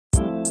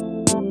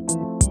Hivemind,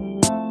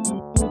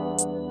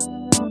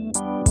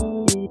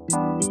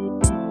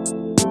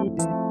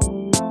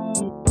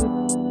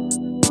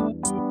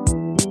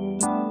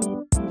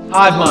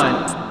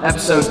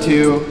 episode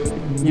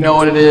 2. You know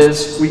what it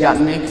is. We got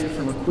Nick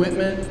from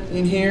Equipment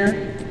in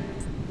here.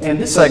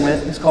 And this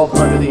segment is called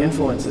Under the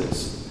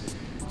Influences.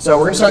 So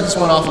we're going to start this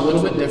one off a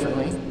little bit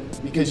differently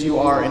because you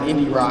are an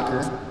indie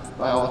rocker.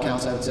 By all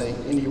accounts, I would say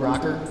indie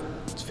rocker.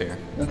 It's fair.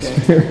 Okay.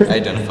 I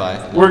identify.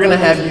 We're going to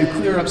have you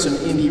clear up some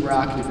indie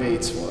rock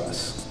debates for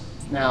us.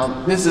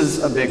 Now, this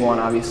is a big one,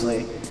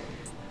 obviously.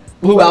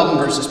 Blue Album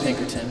versus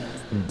Pinkerton.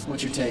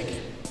 What's your take?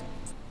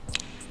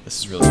 This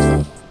is really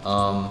tough.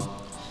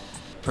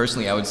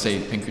 Personally, I would say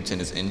Pinkerton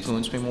has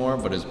influenced me more,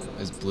 but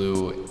is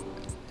Blue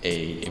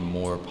a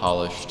more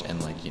polished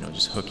and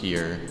just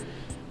hookier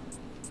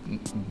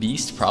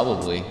beast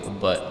probably,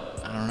 but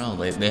I don't know.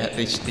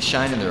 They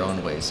shine in their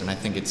own ways, and I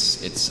think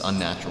it's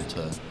unnatural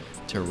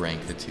to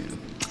rank the two.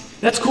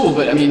 That's cool,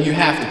 but I mean you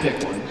have to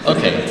pick one.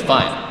 Okay,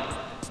 fine.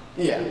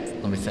 Yeah.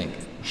 Let me think.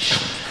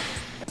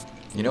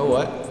 You know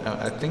what?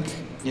 I think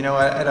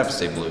I'd have to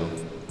say Blue.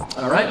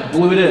 All right,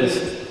 Blue it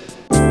is.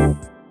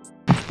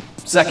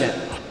 Second,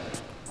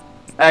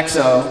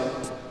 EXO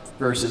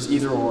versus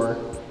Either Or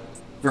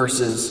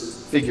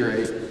versus Figure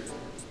 8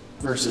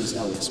 versus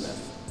Elliott Smith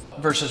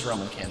versus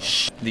Roman Candle.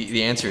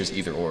 The answer is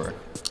Either Or.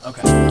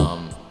 Okay.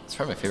 It's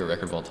probably my favorite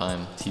record of all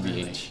time, TBH.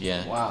 Really?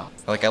 Yeah. Wow.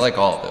 I like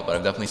all of it, but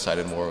I've definitely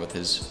sided more with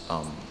his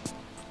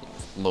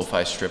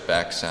lo-fi stripped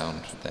back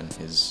sound than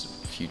his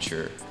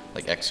future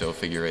EXO,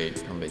 Figure 8,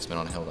 From Basement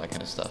on a Hill, that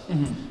kind of stuff.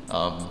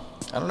 I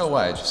don't know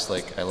why.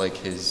 I like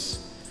his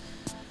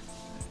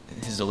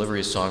delivery,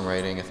 his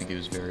songwriting. I think he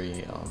was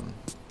very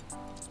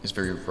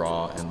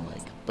raw and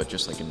but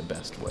just in the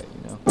best way,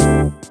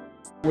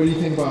 What do you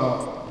think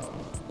about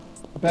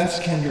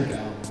best Kendrick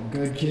album?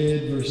 Good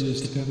Kid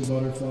versus To Pimp a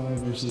Butterfly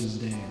versus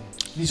Damn.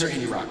 These are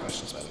indie rock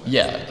questions, by the way.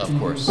 Yeah, of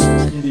course.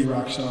 Indie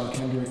rock star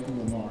Kendrick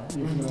Lamar.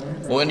 You familiar?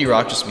 Right? Well, indie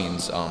rock just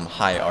means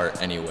high art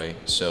anyway,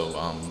 so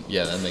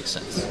yeah, that makes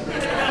sense.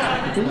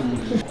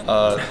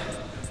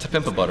 To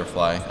Pimp a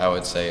Butterfly, I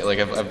would say.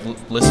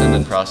 I've listened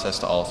and processed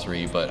to all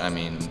three, but I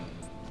mean,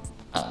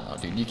 I don't know,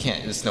 dude. You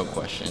can't. There's no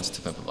question. It's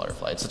To Pimp a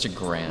Butterfly. It's such a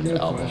grand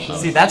album.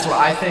 See, that's what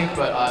I think,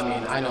 but I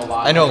mean, I know a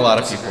lot. I know a lot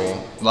of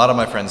people. A lot of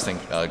my friends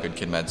think Good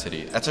Kid, Mad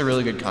City. That's a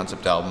really good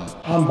concept album.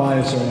 I'm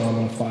biased right now. I'm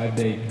on a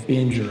 5-day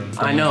binger of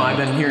Damn. I know. I've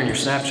been hearing your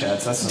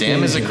Snapchats. That's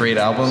Damn is a great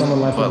album, but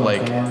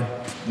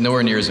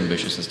nowhere near as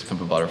ambitious as To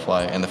Pimp a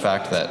Butterfly. And the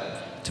fact that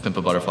To Pimp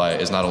a Butterfly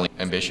is not only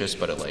ambitious,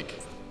 but it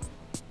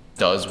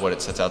does what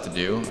it sets out to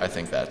do, I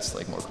think that's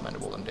more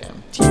commendable than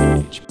Damn.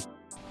 TBH.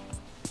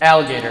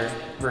 Alligator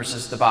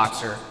versus The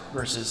Boxer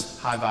versus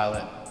High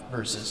Violet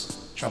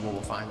versus Trouble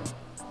Will Find Me.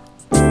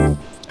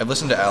 I've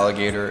listened to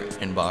Alligator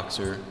and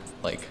Boxer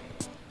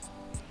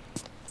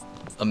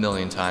a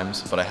million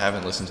times, but I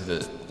haven't listened to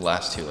the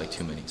last two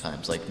too many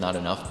times. Not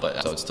enough,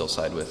 but I would still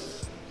side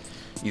with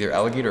either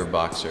Alligator or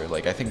Boxer.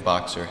 I think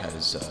Boxer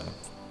has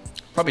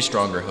probably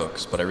stronger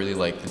hooks, but I really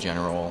like the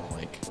general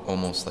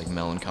almost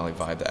melancholy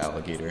vibe that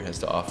Alligator has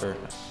to offer.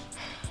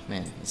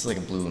 Man, it's a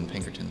Blue and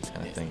Pinkerton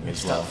kind of thing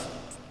as well.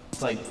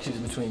 It's like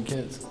choosing between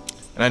kids.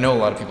 And I know a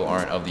lot of people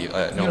aren't of the. You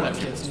don't have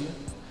kids, do you?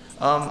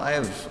 I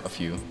have a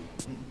few.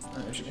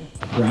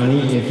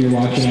 Ronnie, if you're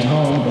watching at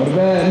home, go to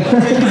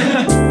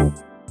bed.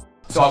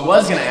 So I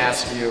was gonna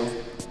ask you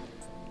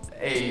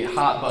a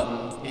hot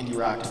button indie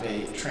rock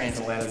debate,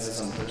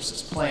 transatlanticism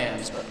versus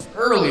plans, but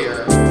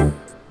earlier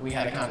we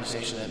had a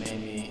conversation that made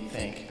me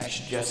think I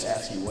should just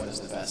ask you what is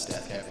the best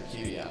Death Cab for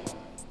Cutie album.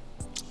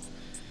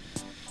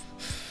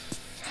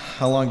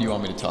 How long do you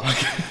want me to talk?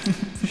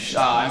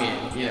 I mean,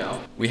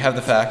 We Have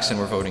the Facts and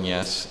We're Voting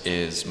Yes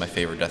is my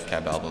favorite Death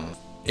Cab album.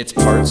 Its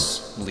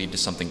parts lead to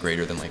something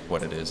greater than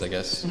what it is, I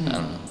guess.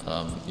 I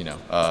don't know.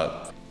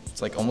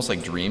 It's almost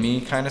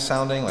dreamy kind of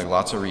sounding,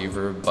 lots of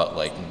reverb, but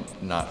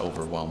not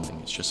overwhelming.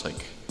 It's just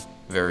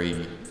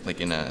very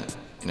in a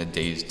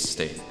dazed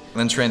state. And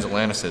then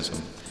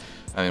Transatlanticism.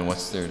 I mean,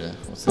 what's there to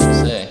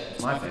say?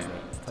 It's my favorite.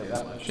 I'll tell you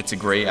that much. It's a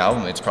great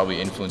album. It's probably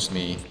influenced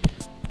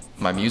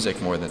my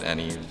music more than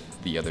any of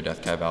the other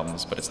Death Cab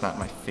albums, but it's not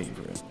my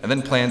favorite. And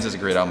then Plans is a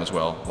great album as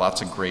well.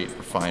 Lots of great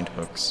refined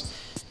hooks,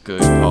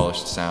 good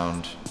polished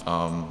sound.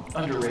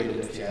 Underrated,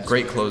 if you ask me.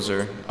 Great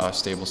closer,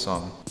 stable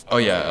song. Oh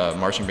yeah,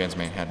 Marching Band's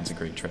Manhattan's a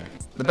great track.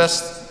 The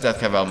best Death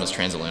Cab album is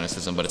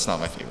Transatlanticism, but it's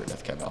not my favorite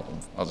Death Cab album.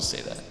 I'll just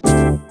say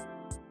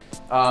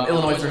that.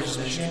 Illinois versus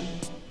Michigan?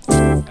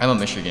 I'm a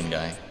Michigan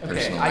guy,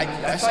 personally.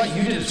 I saw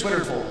you did a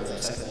Twitter poll with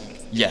this, I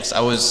think. Yes, I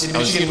was. Did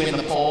Michigan win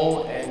the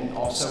poll and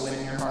also win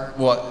in your heart?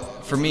 Well,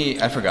 for me,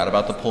 I forgot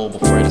about the poll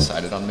before I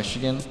decided on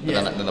Michigan,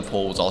 but then the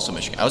poll was also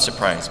Michigan. I was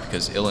surprised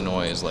because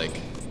Illinois is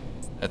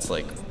that's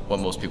what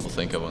most people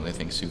think of when they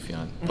think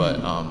Sufjan.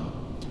 But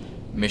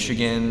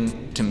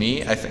Michigan, to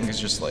me, I think is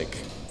just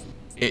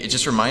it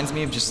just reminds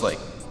me of just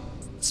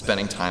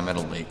spending time at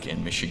a lake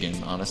in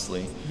Michigan,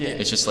 honestly. Yeah.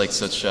 It's just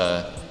such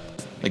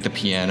the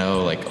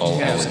piano, all.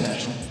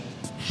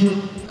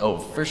 Oh,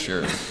 for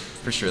sure.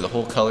 For sure. The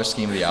whole color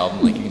scheme of the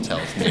album, you can tell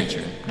it's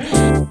nature.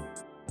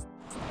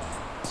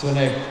 So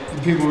Nick,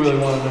 the people really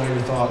want to know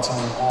your thoughts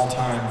on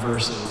all-time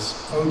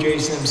versus O.J.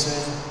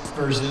 Simpson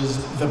versus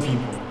The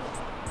People.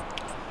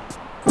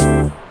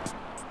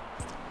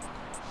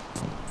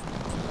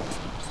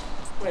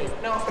 Wait,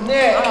 no,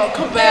 Nick! Oh,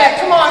 come back!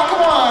 Come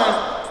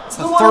on! It's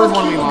the third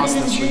one we lost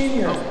this week.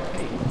 Jr. Oh,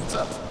 hey, what's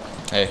up?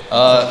 Hey,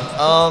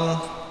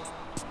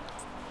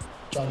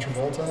 John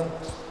Travolta?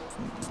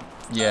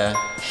 yeah.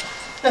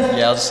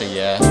 Yeah, I'll just say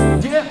yeah.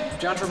 Yeah,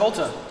 John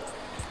Travolta.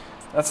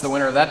 That's the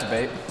winner of that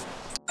debate.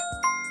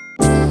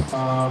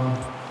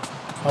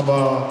 How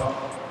about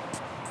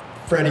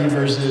Freddy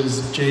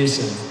versus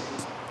Jason?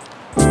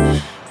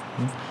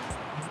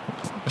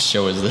 What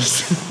show is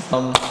this?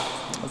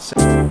 Let's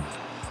say.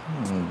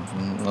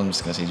 I'm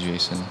just gonna say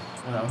Jason.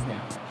 Oh,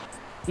 yeah.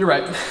 You're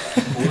right.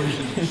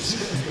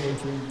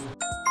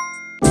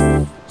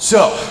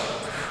 So,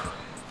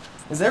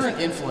 is there an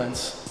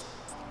influence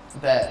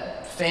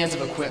that fans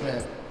of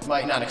Equipment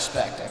might not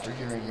expect after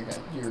hearing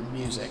your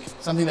music?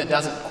 Something that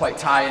doesn't quite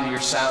tie into your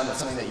sound, but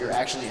something that you're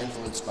actually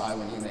influenced by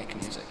when you make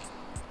music?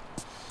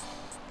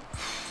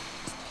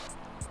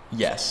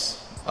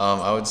 Yes.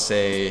 I would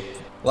say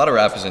a lot of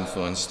rappers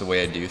influence the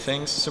way I do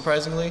things,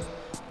 surprisingly.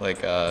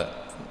 Like,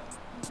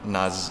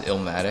 Nas'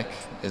 Illmatic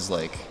is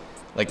like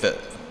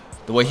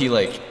the way he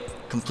like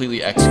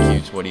completely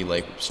executes what he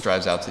like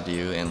strives out to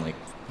do and like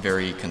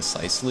very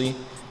concisely.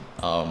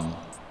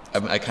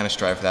 I kind of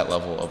strive for that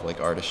level of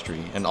like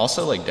artistry and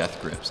also like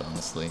Death Grips,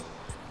 honestly.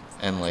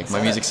 And like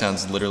my music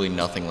sounds literally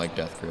nothing like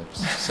Death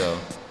Grips. So,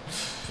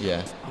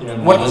 yeah. You know,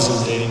 Nas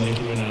is dating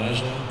Nicki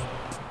Minaj now?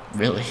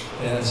 Really?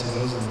 Yeah,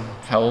 supposedly.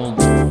 How old?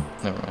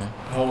 Never mind.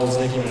 How old is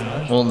Nicki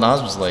Minaj? Well,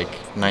 Nas was like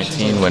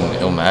 19 when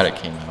Illmatic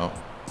came out.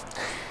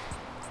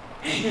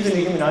 You think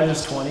Nicki Minaj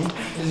is 20?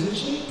 Isn't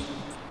she?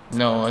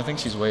 No, I think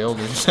she's way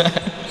older than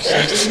that.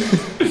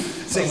 60.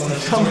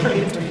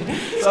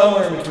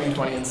 Somewhere between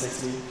 20 and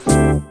 60.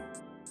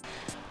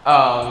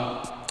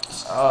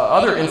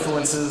 Other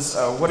influences,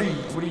 what do you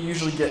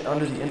usually get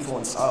under the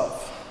influence of?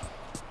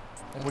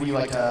 Like, what do you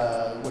like,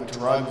 what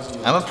drugs do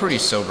you I'm a pretty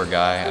sober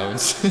guy, I would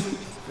say.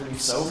 Pretty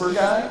sober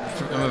guy?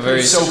 I'm a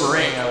very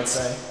sobering, I would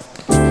say.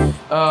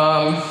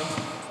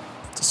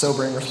 It's a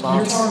sobering You're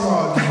response. talking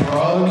about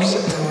drugs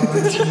on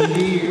TV,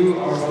 you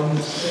are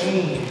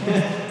insane.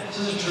 This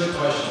is a trick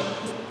question.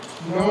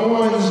 No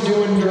one's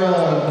doing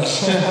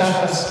drugs,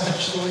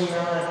 especially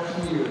not